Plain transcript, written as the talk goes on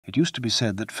It used to be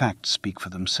said that facts speak for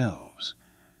themselves.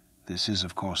 This is,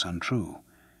 of course, untrue.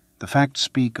 The facts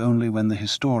speak only when the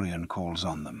historian calls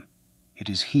on them. It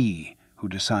is he who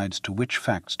decides to which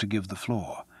facts to give the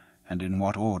floor, and in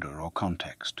what order or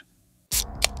context.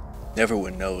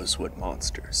 Everyone knows what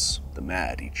monsters the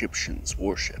mad Egyptians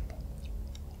worship.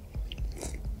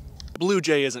 Blue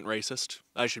Jay isn't racist,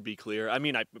 I should be clear. I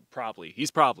mean,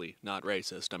 he's probably not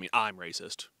racist. I mean, I'm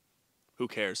racist. Who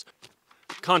cares?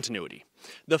 Continuity.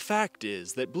 The fact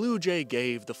is that Blue Jay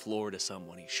gave the floor to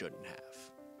someone he shouldn't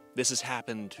have. This has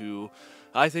happened to,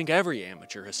 I think, every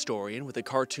amateur historian with a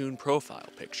cartoon profile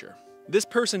picture. This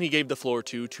person he gave the floor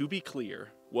to be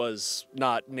clear, was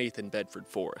not Nathan Bedford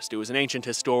Forrest. It was an ancient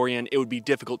historian. It would be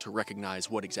difficult to recognize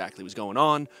what exactly was going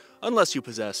on unless you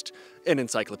possessed an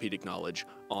encyclopedic knowledge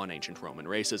on ancient Roman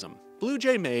racism. Blue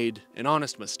Jay made an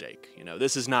honest mistake.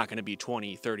 This is not going to be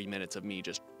 20, 30 minutes of me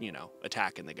just,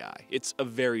 attacking the guy. It's a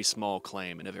very small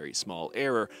claim and a very small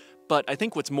error. But I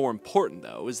think what's more important,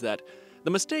 though, is that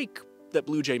the mistake that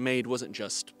Blue Jay made wasn't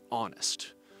just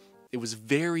honest. It was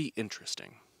very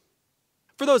interesting.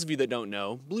 For those of you that don't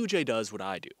know, Blue Jay does what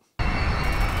I do.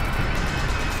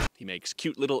 He makes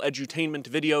cute little edutainment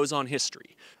videos on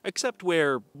history, except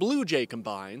where Blue Jay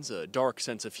combines a dark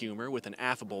sense of humor with an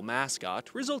affable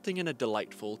mascot, resulting in a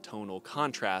delightful tonal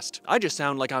contrast. I just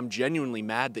sound like I'm genuinely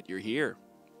mad that you're here.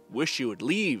 Wish you would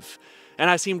leave. And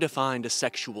I seem to find a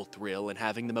sexual thrill in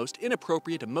having the most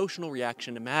inappropriate emotional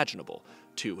reaction imaginable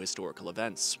to historical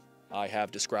events. I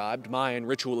have described Mayan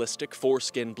ritualistic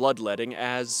foreskin bloodletting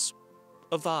as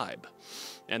a vibe,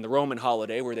 and the Roman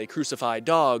holiday where they crucified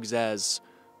dogs as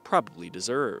probably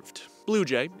deserved. Blue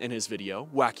Jay, in his video,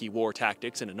 Wacky War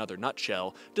Tactics in Another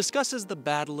Nutshell, discusses the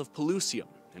Battle of Pelusium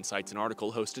and cites an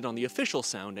article hosted on the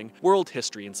official-sounding World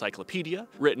History Encyclopedia,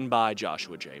 written by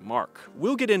Joshua J. Mark.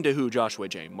 We'll get into who Joshua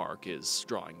J. Mark is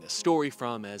drawing this story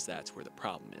from, as that's where the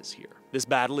problem is here. This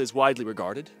battle is widely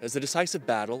regarded as the decisive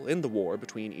battle in the war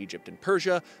between Egypt and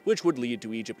Persia, which would lead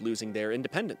to Egypt losing their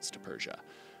independence to Persia.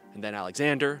 And then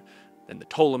Alexander, then the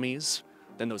Ptolemies,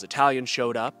 then those Italians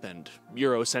showed up, and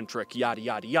Eurocentric yada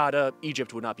yada yada,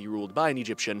 Egypt would not be ruled by an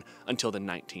Egyptian until the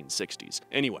 1960s.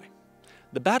 Anyway,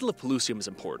 the Battle of Pelusium is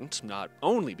important, not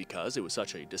only because it was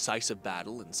such a decisive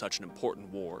battle and such an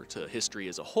important war to history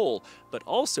as a whole, but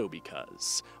also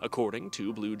because, according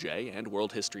to Blue Jay and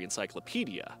World History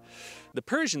Encyclopedia, the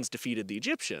Persians defeated the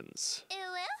Egyptians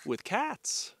with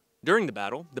cats. During the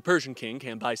battle, the Persian king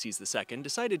Cambyses II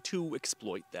decided to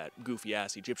exploit that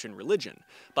goofy-ass Egyptian religion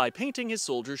by painting his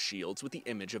soldiers' shields with the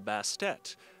image of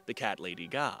Bastet, the cat lady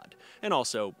god, and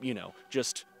also,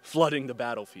 just flooding the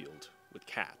battlefield with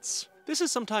cats. This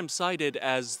is sometimes cited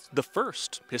as the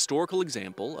first historical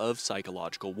example of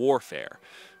psychological warfare,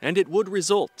 and it would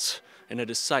result in a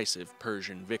decisive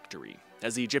Persian victory,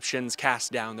 as the Egyptians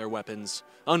cast down their weapons,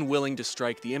 unwilling to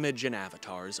strike the image and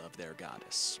avatars of their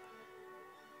goddess.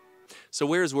 So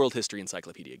where is World History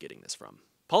Encyclopedia getting this from?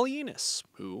 Polyaenos,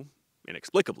 who,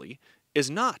 inexplicably, is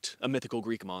not a mythical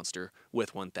Greek monster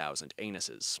with 1,000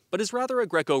 anuses, but is rather a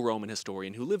Greco-Roman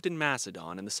historian who lived in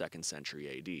Macedon in the 2nd century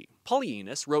AD.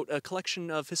 Polyaenos wrote a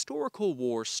collection of historical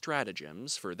war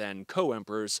stratagems for then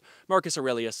co-emperors Marcus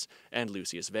Aurelius and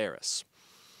Lucius Verus.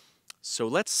 So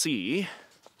let's see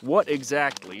what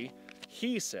exactly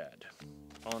he said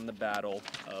on the Battle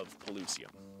of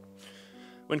Pelusium.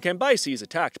 When Cambyses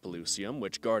attacked Pelusium,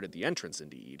 which guarded the entrance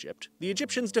into Egypt, the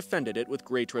Egyptians defended it with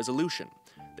great resolution.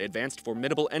 They advanced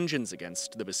formidable engines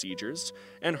against the besiegers,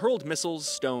 and hurled missiles,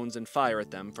 stones, and fire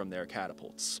at them from their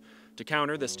catapults. To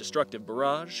counter this destructive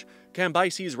barrage,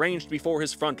 Cambyses ranged before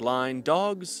his front line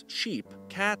dogs, sheep,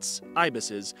 cats,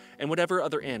 ibises, and whatever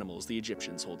other animals the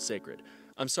Egyptians hold sacred.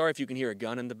 I'm sorry if you can hear a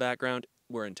gun in the background,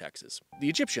 we're in Texas. The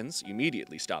Egyptians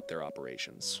immediately stopped their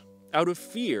operations, out of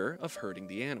fear of hurting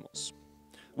the animals,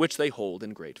 which they hold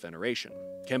in great veneration.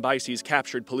 Cambyses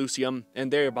captured Pelusium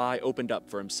and thereby opened up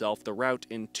for himself the route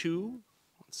into...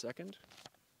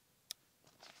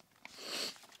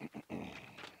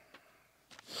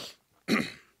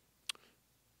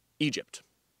 Egypt.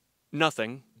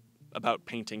 Nothing about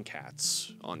painting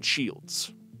cats on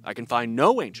shields. I can find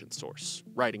no ancient source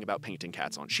writing about painting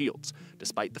cats on shields,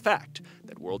 despite the fact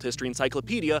that World History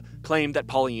Encyclopedia claimed that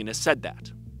Polyaenos said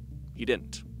that. He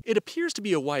didn't. It appears to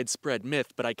be a widespread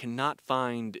myth, but I cannot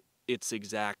find its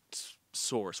exact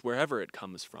source, wherever it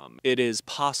comes from. It is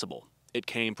possible it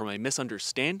came from a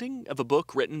misunderstanding of a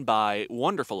book written by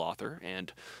wonderful author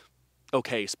and,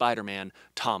 okay, Spider-Man,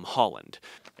 Tom Holland.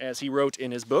 As he wrote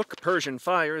in his book, Persian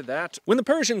Fire, that when the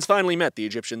Persians finally met the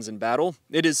Egyptians in battle,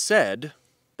 it is said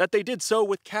that they did so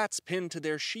with cats pinned to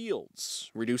their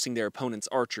shields, reducing their opponent's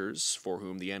archers, for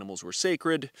whom the animals were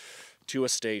sacred, to a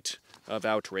state of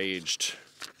outraged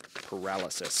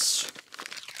paralysis.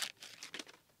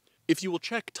 If you will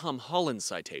check Tom Holland's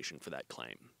citation for that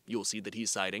claim, you will see that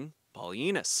he's citing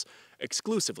Polyenus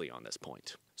exclusively on this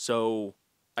point. So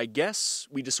I guess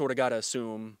we just sort of gotta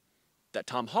assume that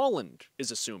Tom Holland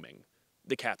is assuming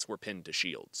the cats were pinned to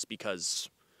shields, because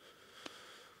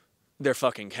they're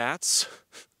fucking cats.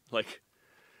 Like,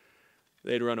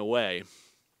 they'd run away.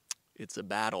 It's a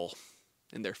battle,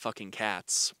 and they're fucking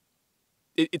cats.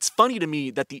 It's funny to me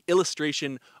that the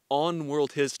illustration on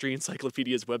World History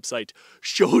Encyclopedia's website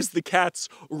shows the cats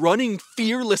running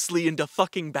fearlessly into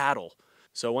fucking battle.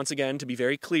 So once again, to be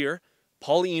very clear,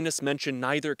 Polyenus mentioned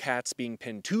neither cats being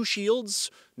pinned to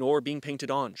shields nor being painted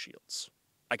on shields.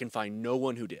 I can find no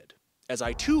one who did, as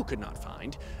I too could not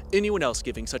find anyone else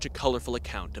giving such a colorful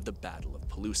account of the Battle of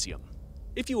Pelusium.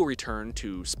 If you will return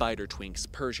to Spider Twink's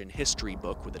Persian history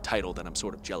book with a title that I'm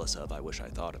sort of jealous of, I wish I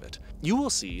thought of it, you will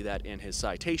see that in his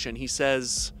citation he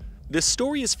says, "This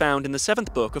story is found in the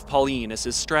 7th book of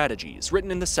Polyenus' Strategies,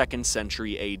 written in the 2nd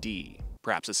century AD,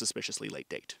 perhaps a suspiciously late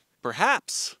date.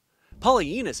 Perhaps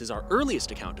Polyenus is our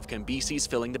earliest account of Cambyses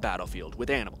filling the battlefield with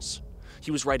animals.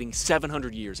 He was writing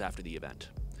 700 years after the event.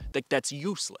 That's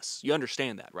useless. You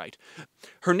understand that, right?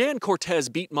 Hernan Cortez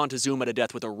beat Montezuma to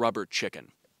death with a rubber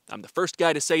chicken. I'm the first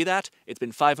guy to say that. It's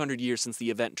been 500 years since the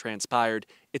event transpired.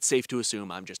 It's safe to assume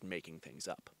I'm just making things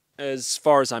up. As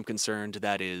far as I'm concerned,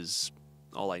 that is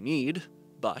all I need,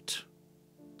 but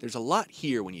there's a lot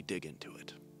here when you dig into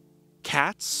it.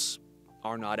 Cats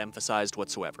are not emphasized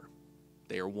whatsoever.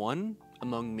 They are one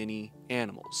among many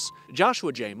animals.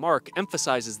 Joshua J. Mark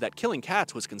emphasizes that killing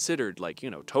cats was considered,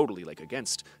 totally,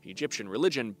 against Egyptian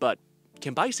religion, but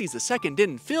Cambyses II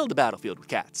didn't fill the battlefield with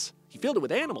cats. He filled it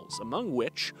with animals, among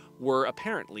which were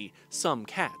apparently some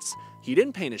cats. He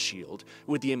didn't paint a shield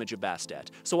with the image of Bastet,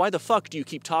 so why the fuck do you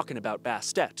keep talking about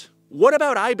Bastet? What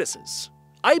about ibises?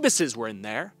 Ibises were in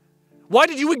there. Why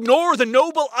did you ignore the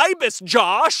noble ibis,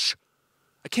 Josh?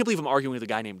 I can't believe I'm arguing with a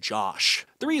guy named Josh.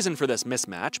 The reason for this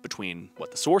mismatch between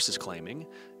what the source is claiming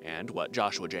and what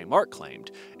Joshua J. Mark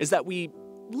claimed is that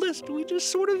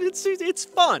it's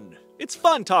fun. It's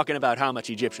fun talking about how much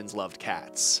Egyptians loved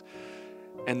cats.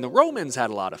 And the Romans had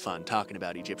a lot of fun talking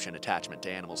about Egyptian attachment to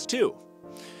animals too.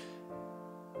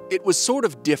 It was sort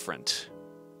of different,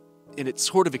 and it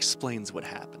sort of explains what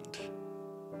happened.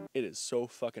 It is so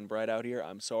fucking bright out here.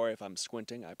 I'm sorry if I'm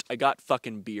squinting. I got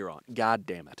fucking beer on. God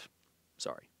damn it.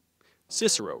 Sorry.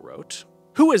 Cicero wrote,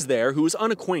 "Who is there who is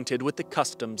unacquainted with the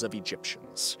customs of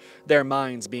Egyptians? Their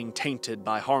minds being tainted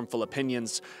by harmful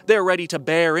opinions, they're ready to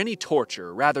bear any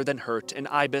torture rather than hurt an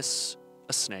ibis,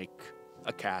 a snake,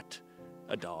 a cat,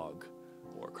 a dog,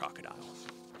 or a crocodile."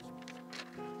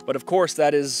 But of course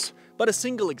that is but a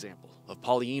single example of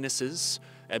Polyenus'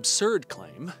 absurd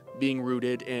claim being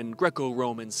rooted in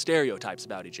Greco-Roman stereotypes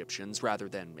about Egyptians rather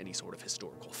than any sort of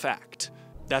historical fact.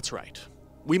 That's right.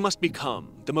 We must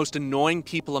become the most annoying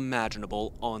people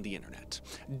imaginable on the internet,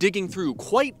 digging through,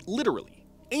 quite literally,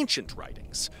 ancient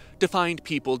writings to find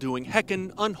people doing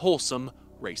heckin' unwholesome,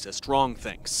 racist wrong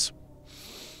things.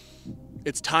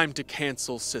 It's time to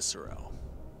cancel Cicero.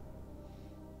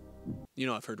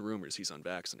 I've heard rumors he's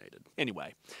unvaccinated.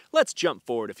 Anyway, let's jump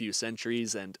forward a few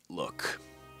centuries and look.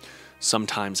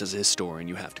 Sometimes as a historian,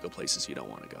 you have to go places you don't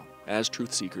want to go. As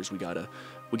truth seekers, we gotta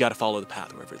follow the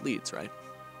path wherever it leads, right?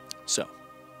 So,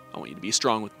 I want you to be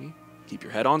strong with me, keep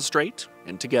your head on straight,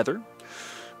 and together,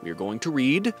 we are going to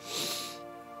read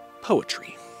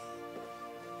poetry.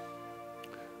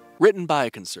 Written by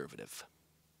a conservative.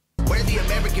 Where the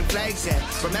American flags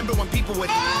at? Remember when people would...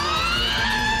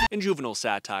 In juvenile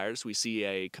satires, we see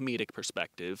a comedic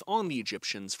perspective on the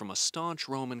Egyptians from a staunch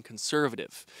Roman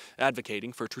conservative,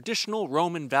 advocating for traditional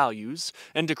Roman values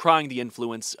and decrying the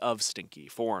influence of stinky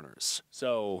foreigners.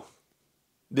 So,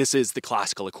 this is the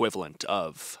classical equivalent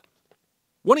of,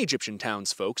 one Egyptian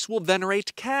townsfolk will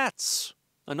venerate cats,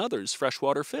 another's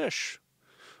freshwater fish,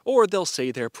 or they'll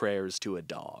say their prayers to a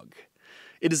dog.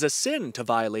 It is a sin to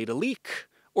violate a leek,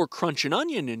 or crunch an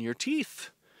onion in your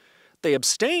teeth. They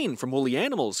abstain from woolly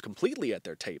animals completely at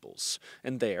their tables,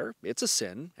 and there, it's a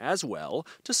sin, as well,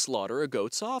 to slaughter a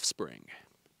goat's offspring.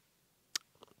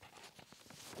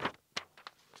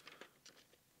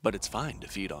 But it's fine to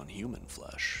feed on human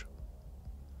flesh.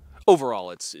 Overall,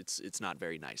 it's not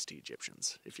very nice to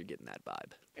Egyptians, if you're getting that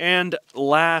vibe. And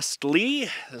lastly,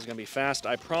 this is gonna be fast,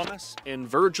 I promise, in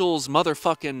Virgil's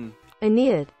motherfucking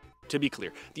Aeneid. To be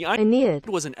clear, the Aeneid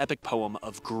was an epic poem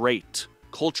of great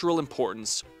cultural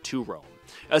importance to Rome,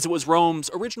 as it was Rome's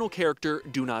original character,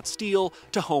 Do Not Steal,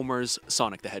 to Homer's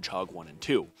Sonic the Hedgehog 1 and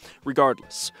 2.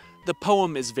 Regardless, the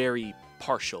poem is very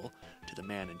partial to the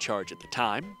man in charge at the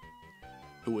time,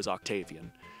 who was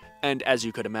Octavian. And as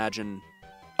you could imagine,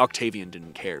 Octavian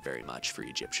didn't care very much for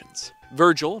Egyptians.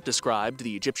 Virgil described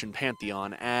the Egyptian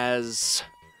pantheon as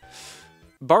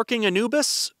barking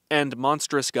Anubis and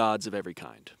monstrous gods of every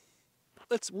kind.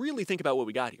 Let's really think about what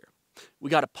we got here. We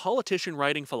got a politician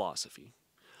writing philosophy.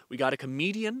 We got a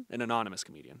comedian, an anonymous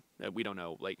comedian, we don't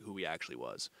know who he actually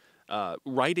was,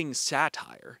 writing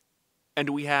satire.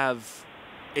 And we have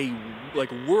a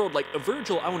world like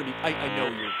Virgil. I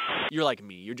know you're like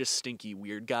me, you're just stinky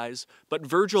weird guys, but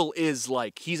Virgil is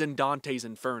he's in Dante's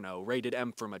Inferno, rated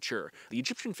M for mature. The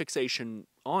Egyptian fixation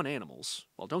on animals,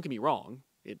 well, don't get me wrong,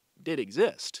 it did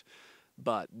exist,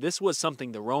 but this was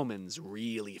something the Romans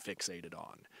really fixated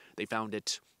on. They found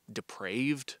it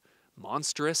depraved,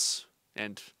 monstrous,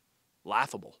 and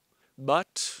laughable.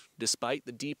 But despite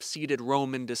the deep-seated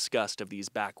Roman disgust of these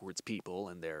backwards people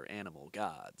and their animal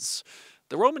gods,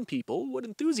 the Roman people would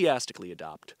enthusiastically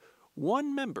adopt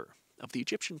one member of the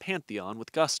Egyptian pantheon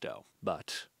with gusto.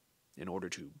 But in order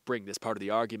to bring this part of the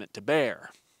argument to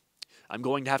bear, I'm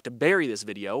going to have to bury this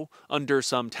video under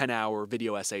some 10-hour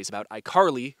video essays about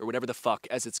iCarly, or whatever the fuck,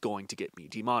 as it's going to get me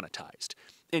demonetized.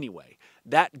 Anyway,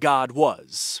 that god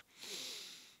was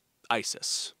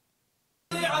Isis.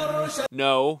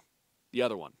 No, the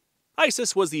other one.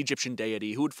 Isis was the Egyptian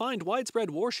deity who would find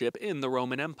widespread worship in the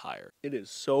Roman Empire. It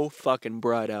is so fucking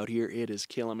bright out here, it is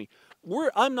killing me.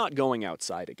 I'm not going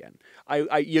outside again.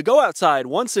 You go outside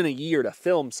once in a year to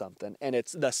film something, and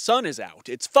the sun is out.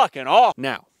 It's fucking off.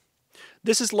 Now,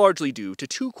 this is largely due to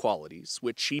two qualities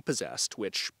which she possessed,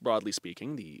 which, broadly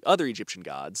speaking, the other Egyptian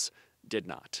gods did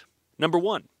not. Number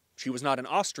one, she was not an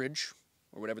ostrich,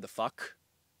 or whatever the fuck.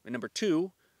 And number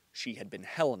two, she had been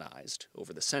Hellenized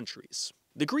over the centuries.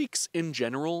 The Greeks, in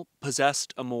general,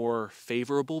 possessed a more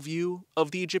favorable view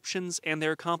of the Egyptians and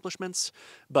their accomplishments,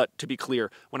 but to be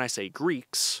clear, when I say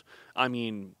Greeks, I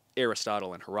mean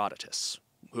Aristotle and Herodotus,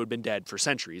 who had been dead for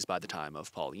centuries by the time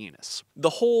of Polyaenos. The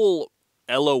whole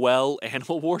LOL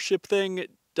animal worship thing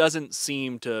doesn't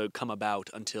seem to come about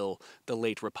until the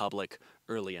late Republic,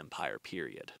 early Empire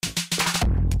period.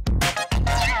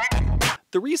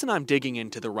 The reason I'm digging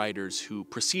into the writers who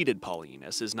preceded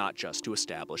Polyaenos is not just to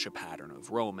establish a pattern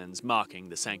of Romans mocking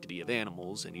the sanctity of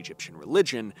animals in Egyptian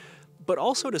religion, but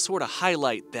also to sort of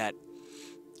highlight that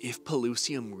if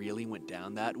Pelusium really went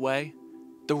down that way,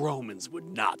 the Romans would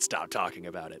not stop talking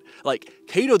about it.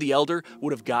 Cato the Elder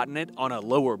would have gotten it on a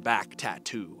lower back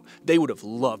tattoo. They would have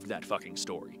loved that fucking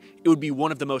story. It would be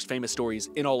one of the most famous stories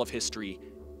in all of history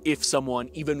if someone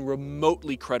even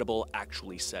remotely credible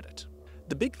actually said it.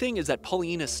 The big thing is that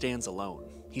Polyaenos stands alone.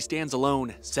 He stands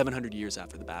alone 700 years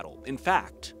after the battle. In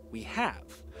fact, we have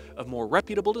a more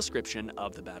reputable description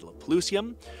of the Battle of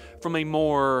Pelusium from a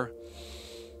more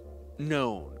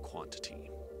known quantity.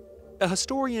 A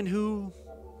historian who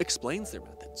explains their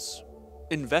methods,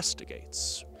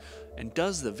 investigates, and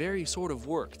does the very sort of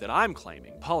work that I'm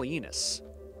claiming Polyaenos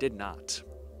did not.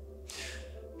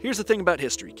 Here's the thing about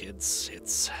history, kids.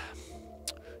 It's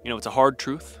a hard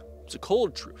truth, it's a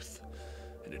cold truth,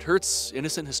 and it hurts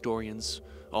innocent historians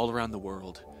all around the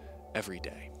world every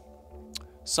day.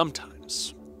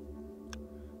 Sometimes,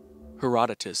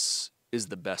 Herodotus is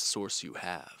the best source you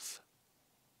have.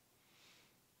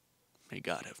 May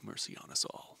God have mercy on us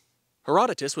all.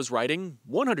 Herodotus was writing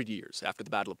 100 years after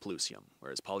the Battle of Pelusium,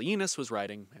 whereas Polyaenos was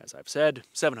writing, as I've said,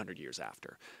 700 years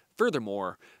after.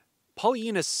 Furthermore,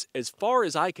 Polyaenos, as far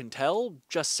as I can tell,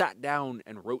 just sat down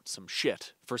and wrote some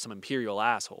shit for some imperial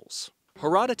assholes.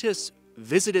 Herodotus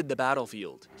visited the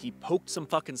battlefield, he poked some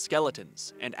fucking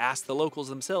skeletons, and asked the locals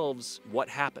themselves what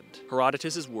happened.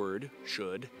 Herodotus's word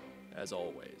should, as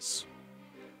always,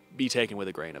 be taken with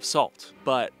a grain of salt.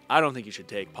 But I don't think you should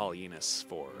take Polyaenos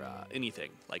for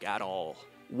anything, at all.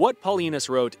 What Polyaenos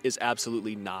wrote is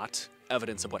absolutely not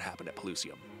evidence of what happened at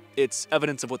Pelusium. It's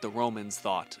evidence of what the Romans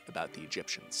thought about the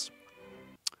Egyptians.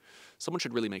 Someone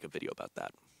should really make a video about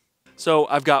that. So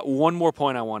I've got one more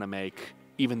point I want to make,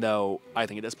 even though I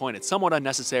think at this point it's somewhat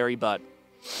unnecessary, but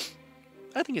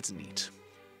I think it's neat.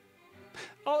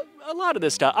 A lot of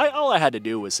this stuff, all I had to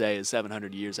do was say is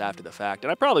 700 years after the fact,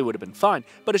 and I probably would have been fine,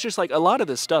 but it's just a lot of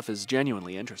this stuff is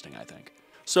genuinely interesting, I think.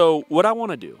 So what I want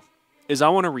to do is I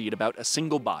want to read about a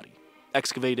single body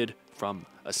excavated from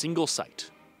a single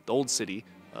site, the old city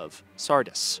of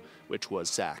Sardis, which was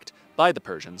sacked by the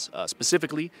Persians,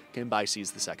 specifically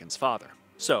Cambyses II's father.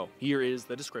 So here is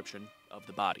the description of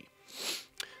the body.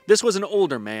 This was an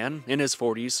older man, in his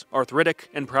 40s, arthritic,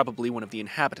 and probably one of the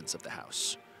inhabitants of the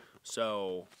house.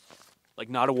 So,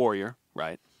 not a warrior,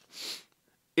 right?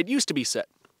 It used to be said...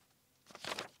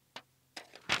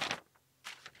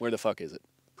 Where the fuck is it?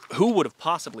 Who would have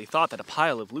possibly thought that a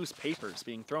pile of loose papers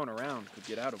being thrown around could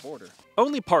get out of order?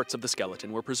 Only parts of the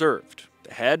skeleton were preserved.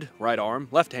 The head, right arm,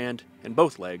 left hand, and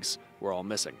both legs were all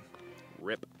missing.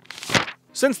 Rip.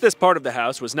 Since this part of the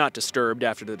house was not disturbed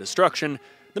after the destruction,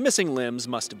 the missing limbs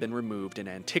must have been removed in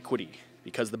antiquity.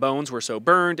 Because the bones were so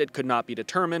burned, it could not be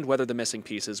determined whether the missing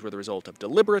pieces were the result of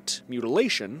deliberate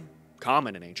mutilation,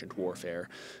 common in ancient warfare,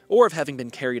 or of having been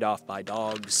carried off by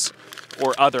dogs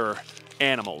or other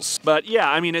animals. But yeah,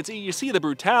 I mean, you see the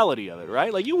brutality of it,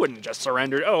 right? Like, you wouldn't just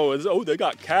surrender. Oh, they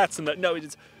got cats and that. No,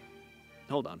 it's...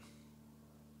 Hold on.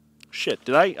 Shit,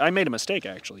 I made a mistake,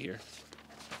 actually, here.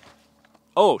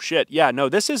 Oh, shit, yeah, no,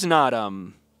 this is not,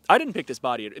 I didn't pick this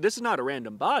body. This is not a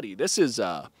random body. This is,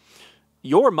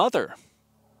 your mother.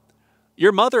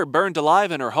 Your mother burned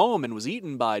alive in her home and was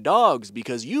eaten by dogs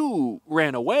because you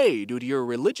ran away due to your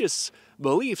religious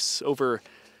beliefs over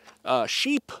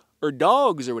sheep or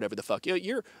dogs or whatever the fuck.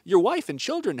 Your wife and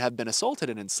children have been assaulted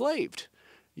and enslaved.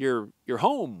 Your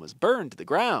home was burned to the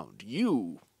ground.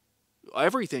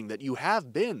 Everything that you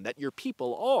have been, that your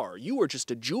people are, you are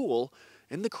just a jewel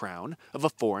in the crown of a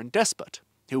foreign despot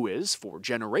who is, for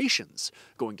generations,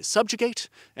 going to subjugate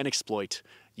and exploit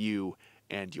you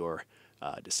and your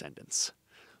descendants.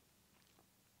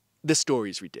 This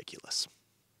story is ridiculous.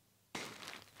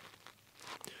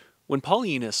 When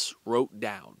Polyaenus wrote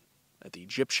down that the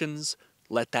Egyptians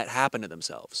let that happen to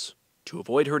themselves to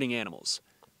avoid hurting animals,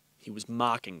 he was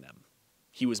mocking them.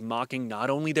 He was mocking not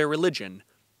only their religion,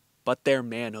 but their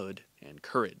manhood and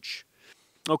courage.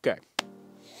 Okay.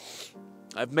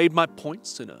 I've made my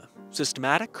points in a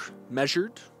systematic,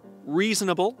 measured,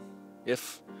 reasonable,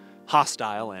 if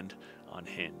hostile and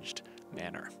unhinged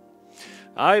manner.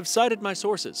 I've cited my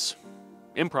sources.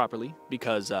 Improperly,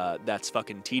 because that's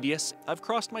fucking tedious. I've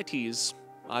crossed my T's,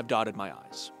 I've dotted my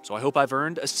I's. So I hope I've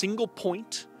earned a single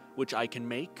point which I can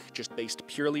make just based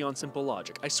purely on simple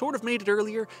logic. I sort of made it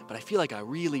earlier, but I feel like I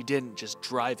really didn't just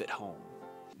drive it home.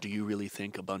 Do you really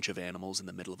think a bunch of animals in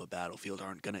the middle of a battlefield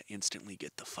aren't gonna instantly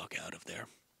get the fuck out of there?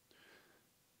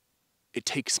 It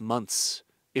takes months,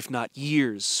 if not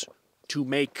years, to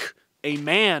make a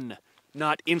man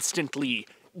not instantly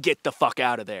get the fuck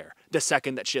out of there the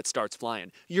second that shit starts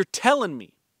flying. You're telling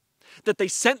me that they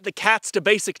sent the cats to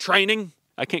basic training?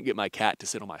 I can't get my cat to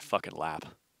sit on my fucking lap.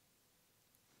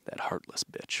 That heartless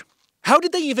bitch. How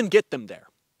did they even get them there?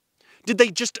 Did they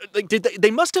just,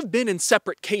 they must have been in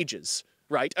separate cages,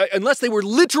 right? Unless they were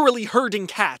literally herding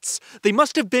cats. They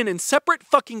must have been in separate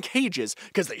fucking cages,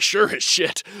 because they sure as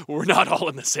shit were not all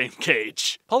in the same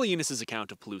cage. Polyaenus'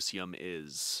 account of Pelusium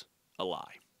is a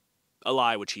lie. A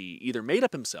lie which he either made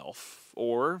up himself,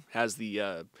 or has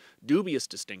the dubious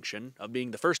distinction of being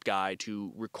the first guy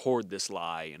to record this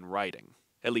lie in writing.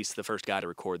 At least the first guy to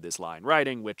record this lie in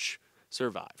writing, which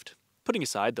survived. Putting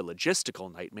aside the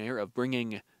logistical nightmare of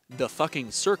bringing the fucking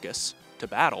circus to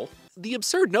battle, the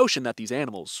absurd notion that these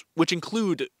animals, which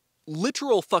include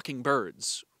literal fucking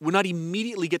birds, would not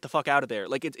immediately get the fuck out of there,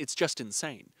 like, it's just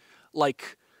insane.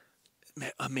 Like,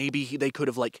 maybe they could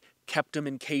have, like, kept them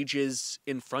in cages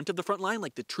in front of the front line,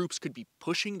 like the troops could be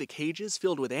pushing the cages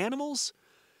filled with animals.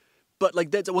 But,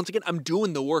 like, that's, once again, I'm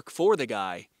doing the work for the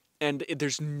guy, and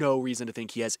there's no reason to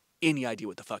think he has any idea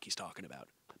what the fuck he's talking about.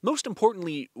 Most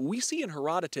importantly, we see in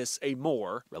Herodotus a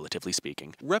more, relatively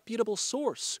speaking, reputable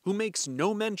source who makes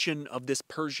no mention of this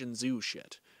Persian zoo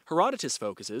shit. Herodotus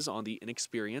focuses on the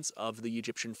inexperience of the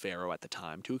Egyptian pharaoh at the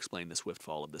time to explain the swift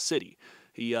fall of the city.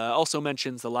 He also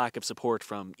mentions the lack of support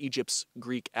from Egypt's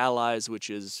Greek allies, which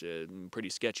is a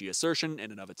pretty sketchy assertion in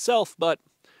and of itself, but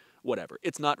whatever.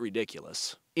 It's not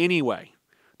ridiculous. Anyway,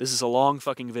 this is a long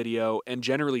fucking video, and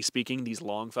generally speaking, these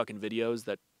long fucking videos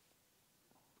that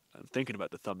I'm thinking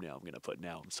about the thumbnail I'm going to put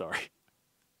now. I'm sorry.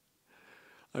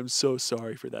 I'm so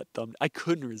sorry for that thumbnail. I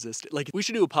couldn't resist it. Like, we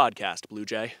should do a podcast, Blue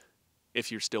Jay,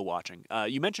 if you're still watching.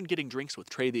 You mentioned getting drinks with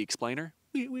Trey the Explainer.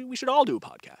 We should all do a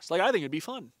podcast. Like, I think it'd be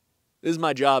fun. This is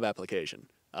my job application.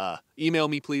 Email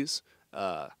me, please.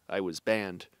 I was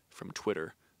banned from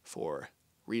Twitter for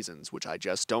reasons which I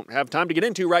just don't have time to get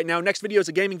into right now. Next video is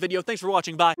a gaming video. Thanks for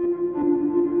watching. Bye.